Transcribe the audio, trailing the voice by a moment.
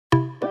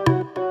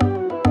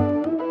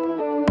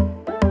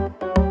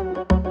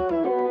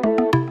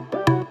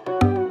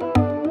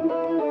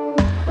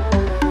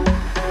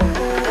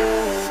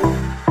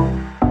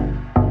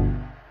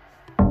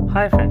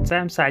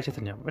friends, I am Sai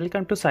Chaitanya.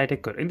 Welcome to Sai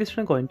Tech Guru. In this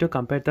video, I'm going to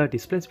compare the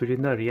displays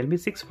between the Realme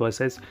 6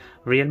 versus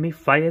Realme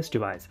 5s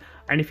device.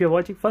 And if you're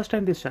watching first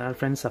time this channel,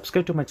 friends,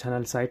 subscribe to my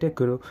channel Sai Tech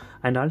Guru,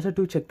 and also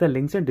do check the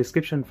links in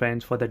description,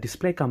 friends, for the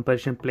display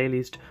comparison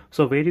playlist.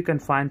 So where you can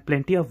find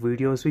plenty of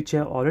videos which I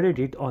already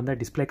did on the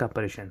display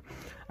comparison.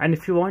 And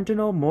if you want to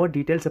know more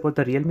details about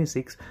the Realme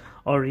 6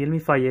 or Realme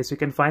 5s, you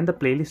can find the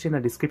playlist in the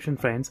description,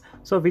 friends.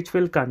 So which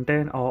will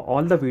contain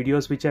all the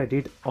videos which I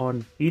did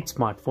on each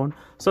smartphone.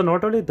 So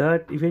not only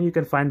that, even you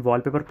can find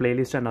wallpaper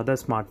playlist and other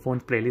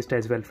smartphones playlist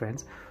as well,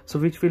 friends. So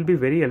which will be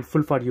very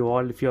helpful for you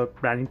all if you're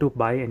planning to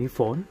buy any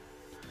phone.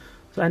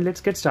 So and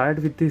let's get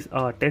started with this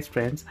test,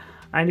 friends.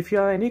 And if you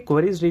have any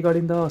queries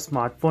regarding the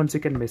smartphones, you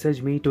can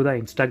message me to the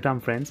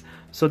Instagram, friends.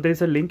 So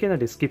there's a link in the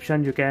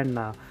description. You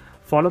can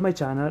follow my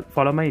channel,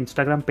 follow my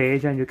Instagram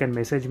page, and you can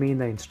message me in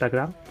the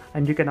Instagram,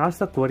 and you can ask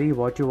the query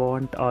what you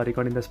want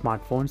regarding the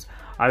smartphones.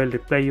 I will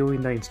reply you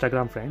in the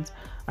Instagram, friends.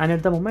 And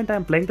at the moment I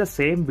am playing the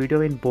same video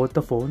in both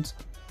the phones,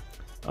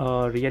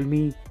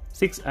 Realme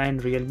 6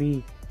 and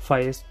Realme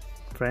 5s,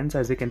 friends,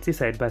 as you can see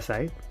side by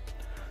side.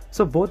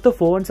 So both the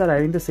phones are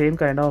having the same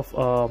kind of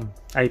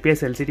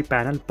IPS LCD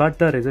panel, but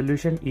the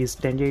resolution is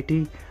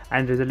 1080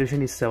 and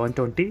resolution is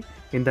 720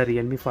 in the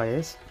Realme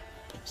 5s.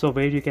 So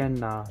where you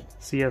can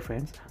see your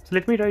friends. So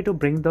let me try to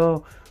bring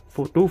the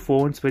two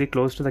phones very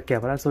close to the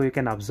camera so you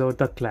can observe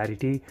the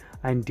clarity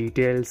and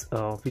details,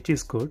 which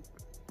is good.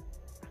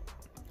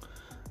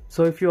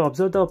 So if you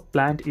observe the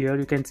plant here,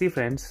 you can see,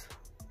 friends,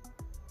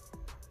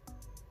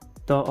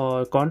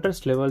 the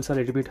contrast levels are a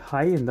little bit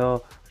high in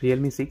the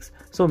Realme 6.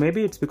 So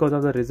maybe it's because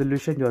of the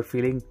resolution you are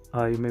feeling,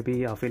 you may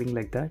be feeling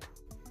like that.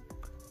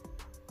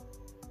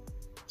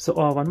 So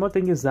one more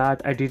thing is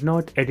that I did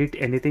not edit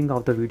anything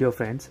of the video,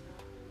 friends.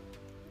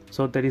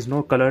 So there is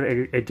no color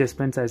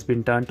adjustments has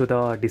been done to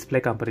the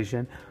display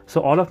comparison. So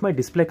all of my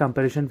display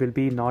comparison will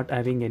be not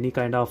having any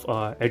kind of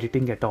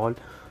editing at all.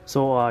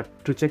 So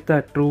to check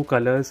the true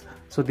colors,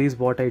 so this is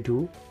what I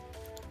do.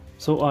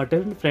 So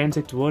definitely, friends,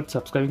 it's worth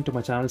subscribing to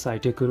my channel Sai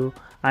Tech Guru,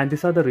 and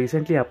these are the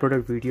recently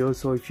uploaded videos.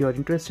 So if you are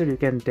interested, you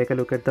can take a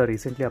look at the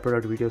recently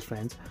uploaded videos,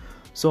 friends.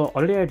 So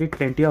already I did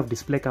plenty of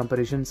display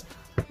comparisons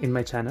in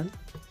my channel.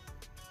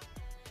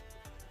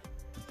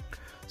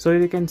 So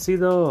you can see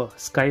the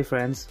sky,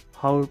 friends,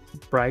 how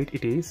bright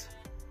it is.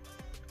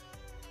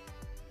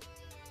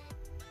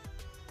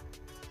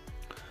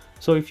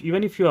 So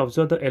even if you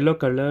observe the yellow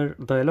color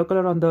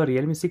on the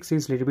Realme 6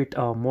 is a little bit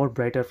more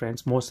brighter,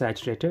 friends, more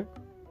saturated.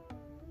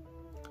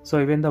 So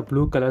even the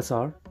blue colors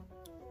are.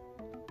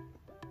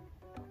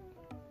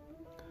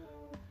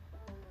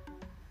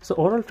 So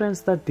overall,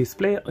 friends, the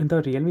display in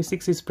the Realme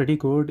 6 is pretty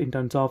good in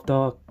terms of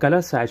the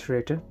color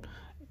saturated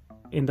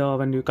in the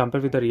when you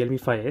compare with the Realme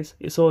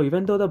 5s. So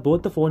even though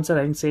both the phones are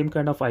having same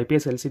kind of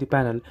IPS LCD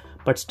panel,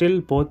 but still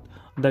both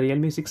the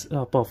Realme 6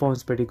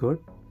 performs pretty good.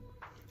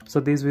 So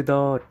this with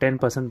the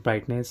 10%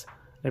 brightness.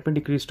 Let me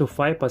decrease to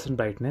 5%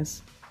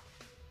 brightness.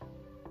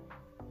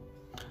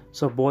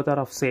 So both are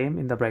of same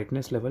in the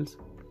brightness levels.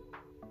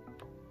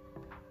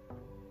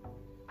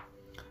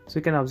 So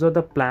you can observe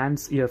the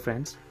plants here,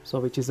 friends. So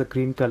which is a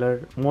green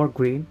color, more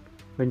green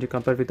when you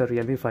compare with the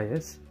Realme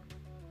 5s.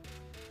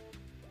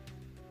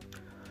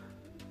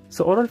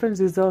 So overall, friends,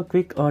 this is a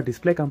quick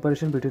display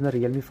comparison between the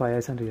Realme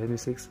 5s and Realme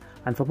 6.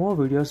 And for more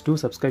videos, do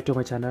subscribe to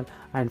my channel.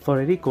 And for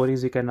any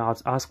queries, you can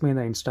ask me in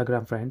the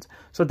Instagram, friends.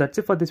 So that's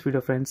it for this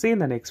video, friends. See you in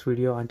the next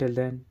video. Until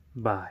then,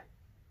 bye.